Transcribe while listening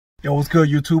Yo, what's good,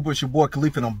 YouTube? It's your boy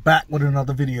Khalif, and I'm back with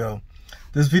another video.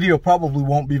 This video probably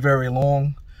won't be very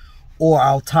long, or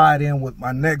I'll tie it in with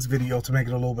my next video to make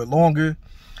it a little bit longer.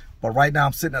 But right now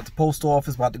I'm sitting at the post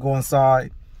office, about to go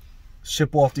inside,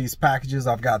 ship off these packages.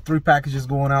 I've got 3 packages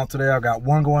going out today. I've got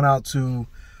one going out to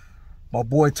my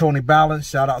boy Tony Balance.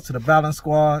 Shout out to the Balance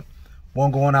Squad.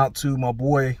 One going out to my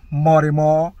boy Marty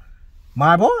Mar,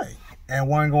 my boy. And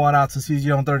one going out to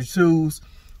CG on 32s.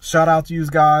 Shout out to you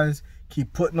guys.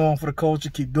 Keep putting on for the culture.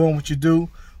 Keep doing what you do.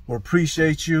 We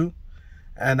appreciate you.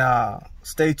 And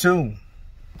stay tuned.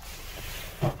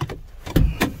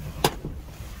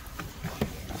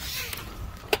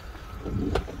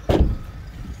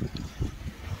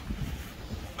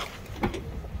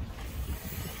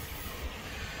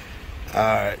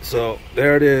 Alright, so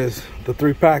there it is. The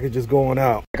 3 packages going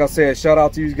out. Like I said, shout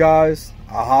out to you guys.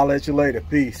 I'll holler at you later.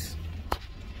 Peace.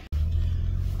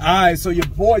 Alright, so your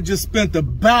boy just spent the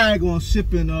bag on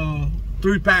shipping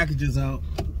 3 packages out.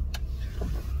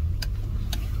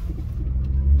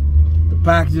 The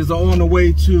packages are on the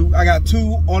way to, I got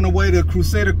 2 on the way to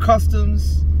Crusader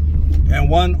Customs and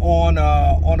one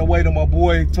on the way to my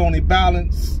boy Tony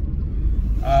Balance.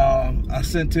 I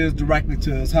sent his directly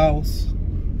to his house.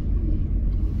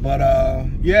 But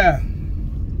yeah,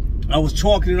 I was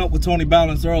chalking it up with Tony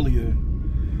Balance earlier,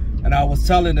 and I was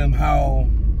telling him how,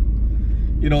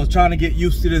 you know, trying to get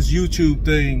used to this YouTube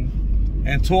thing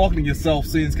and talking to yourself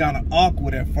seems kind of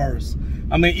awkward at first.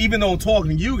 I mean, even though I'm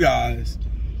talking to you guys,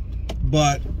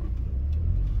 but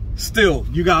still,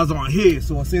 you guys aren't here,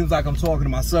 so it seems like I'm talking to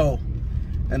myself.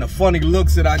 And the funny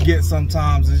looks that I get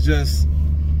sometimes is just,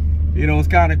 you know, it's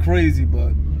kind of crazy,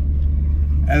 but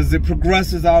as it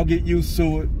progresses, I'll get used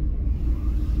to it.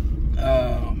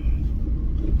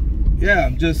 Yeah,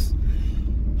 I'm just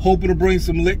hoping to bring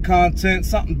some lit content,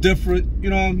 something different,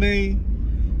 you know what I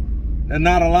mean? And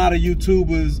not a lot of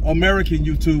YouTubers, American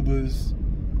YouTubers,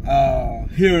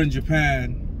 here in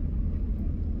Japan,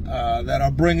 that are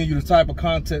bringing you the type of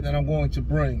content that I'm going to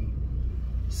bring.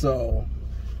 So,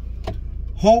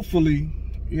 hopefully,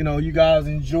 you know, you guys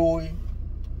enjoy.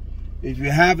 If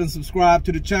you haven't subscribed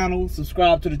to the channel,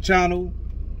 subscribe to the channel.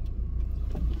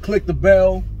 Click the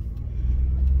bell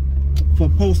for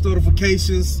post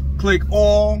notifications. Click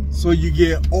all so you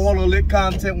get all the lit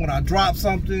content when I drop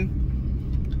something.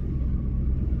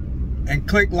 And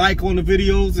click like on the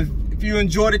videos if you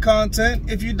enjoy the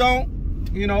content. If you don't,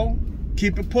 you know,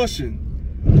 keep it pushing.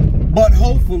 But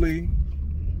hopefully,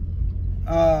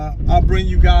 I'll bring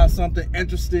you guys something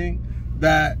interesting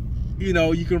that, you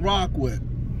know, you can rock with.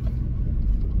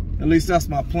 At least that's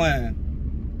my plan.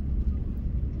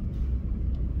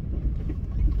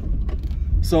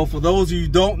 So for those of you who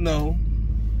don't know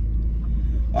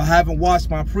or haven't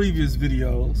watched my previous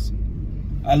videos,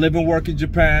 I live and work in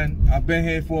Japan. I've been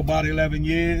here for about 11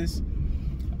 years.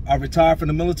 I retired from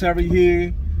the military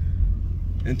here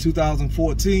in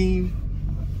 2014.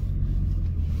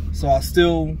 So I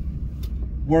still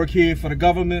work here for the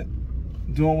government,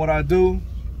 doing what I do.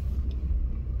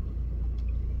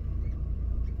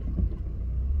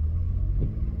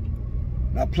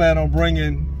 I plan on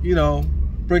bringing, you know,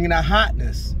 bringing that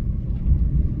hotness,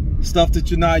 stuff that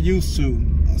you're not used to,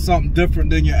 something different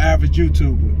than your average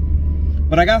YouTuber.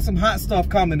 But I got some hot stuff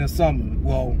coming this summer.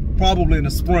 Well, probably in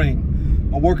the spring.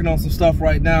 I'm working on some stuff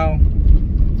right now.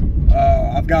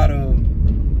 I've got a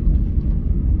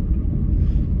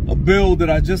build that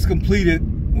I just completed.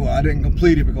 Well, I didn't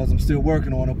complete it because I'm still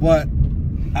working on it, but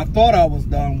I thought I was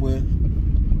done with,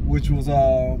 which was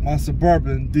my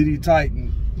Suburban DD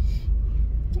Titan.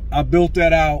 I built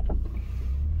that out,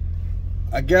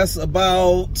 I guess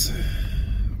about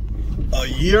a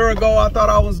year ago. I thought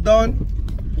I was done,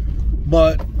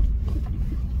 but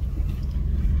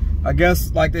I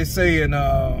guess like they say in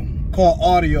car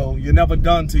audio, you're never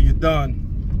done till you're done,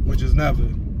 which is never.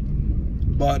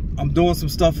 But I'm doing some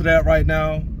stuff for that right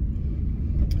now,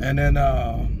 and then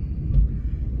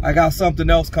I got something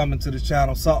else coming to the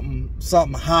channel, something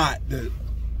hot that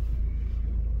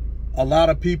a lot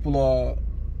of people are.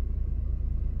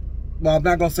 Well, I'm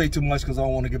not going to say too much because I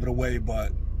don't want to give it away,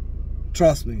 but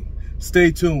trust me,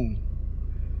 stay tuned,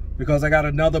 because I got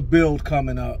another build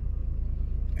coming up,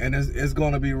 and it's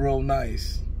going to be real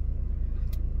nice.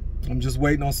 I'm just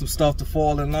waiting on some stuff to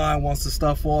fall in line. Once the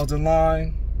stuff falls in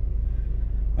line,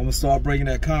 I'm going to start bringing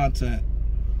that content.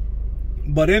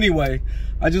 But anyway,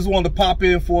 I just wanted to pop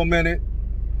in for a minute,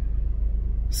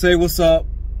 say what's up.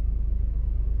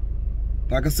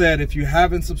 Like I said, if you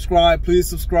haven't subscribed, please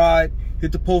subscribe.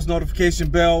 Hit the post notification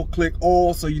bell, click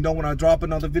all so you know when I drop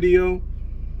another video.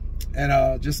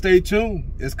 And just stay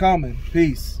tuned. It's coming.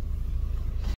 Peace.